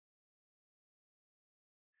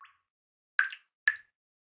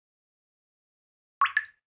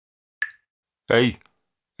Hey,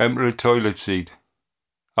 Emperor toilet seat.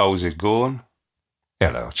 How's it going?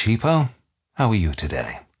 Hello, cheapo. How are you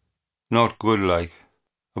today? Not good, like.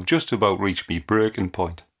 I've just about reached me breaking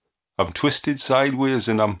point. I'm twisted sideways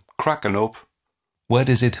and I'm cracking up. Where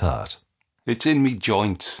does it hurt? It's in me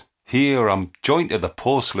joints. Here I'm jointed the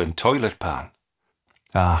porcelain toilet pan.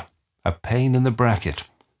 Ah, a pain in the bracket.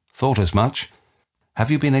 Thought as much. Have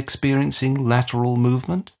you been experiencing lateral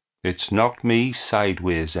movement? It's knocked me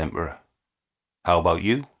sideways, Emperor. How about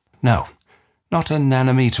you? No, not a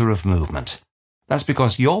nanometer of movement. That's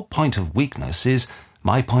because your point of weakness is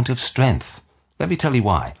my point of strength. Let me tell you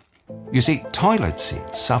why. You see, toilet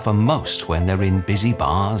seats suffer most when they're in busy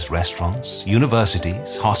bars, restaurants,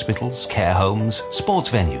 universities, hospitals, care homes, sports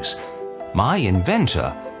venues. My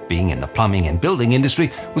inventor, being in the plumbing and building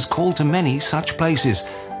industry, was called to many such places.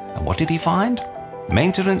 And what did he find?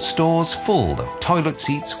 Maintenance stores full of toilet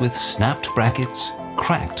seats with snapped brackets,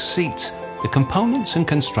 cracked seats. The components and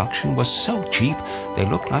construction were so cheap they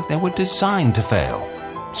looked like they were designed to fail.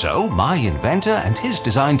 So my inventor and his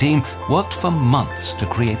design team worked for months to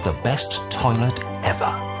create the best toilet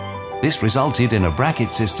ever. This resulted in a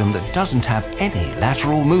bracket system that doesn't have any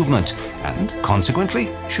lateral movement and, consequently,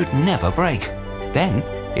 should never break. Then,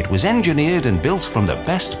 it was engineered and built from the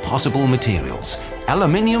best possible materials,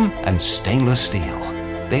 aluminium and stainless steel.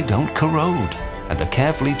 They don't corrode, and the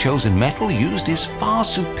carefully chosen metal used is far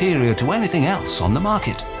superior to anything else on the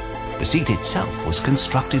market. The seat itself was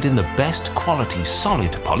constructed in the best quality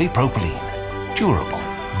solid polypropylene. Durable,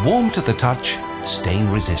 warm to the touch, stain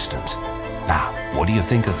resistant. Now, what do you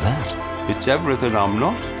think of that? It's everything I'm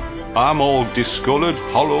not. I'm all discolored,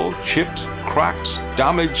 hollow, chipped, cracked,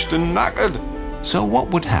 damaged and knackered. So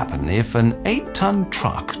what would happen if an 8-ton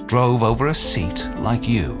truck drove over a seat like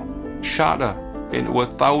you? Shatter into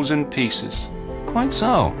 1,000 pieces. Quite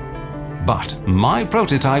so. But my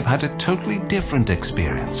prototype had a totally different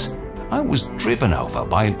experience. I was driven over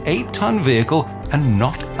by an 8-ton vehicle and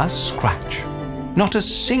not a scratch. Not a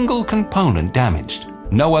single component damaged.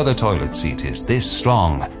 No other toilet seat is this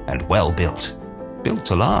strong and well built. Built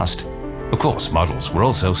to last. Of course, models were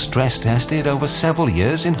also stress tested over several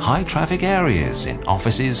years in high traffic areas, in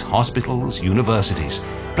offices, hospitals, universities,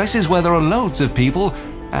 places where there are loads of people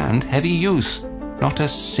and heavy use. Not a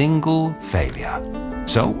single failure.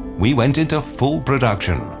 So we went into full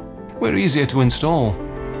production. We're easier to install.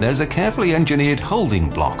 There's a carefully engineered holding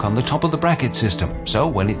block on the top of the bracket system, so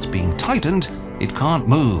when it's being tightened, it can't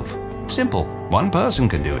move. Simple, one person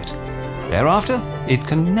can do it. Thereafter, it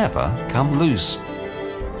can never come loose.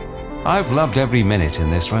 I've loved every minute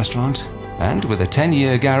in this restaurant, and with a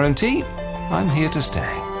 10-year guarantee, I'm here to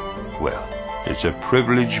stay. Well, it's a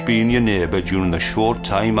privilege being your neighbour during the short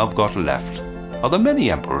time I've got left. Are there many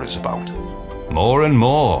emperors about? More and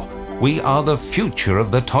more. We are the future of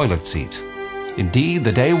the toilet seat. Indeed,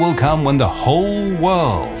 the day will come when the whole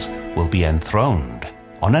world will be enthroned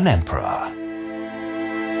on an emperor.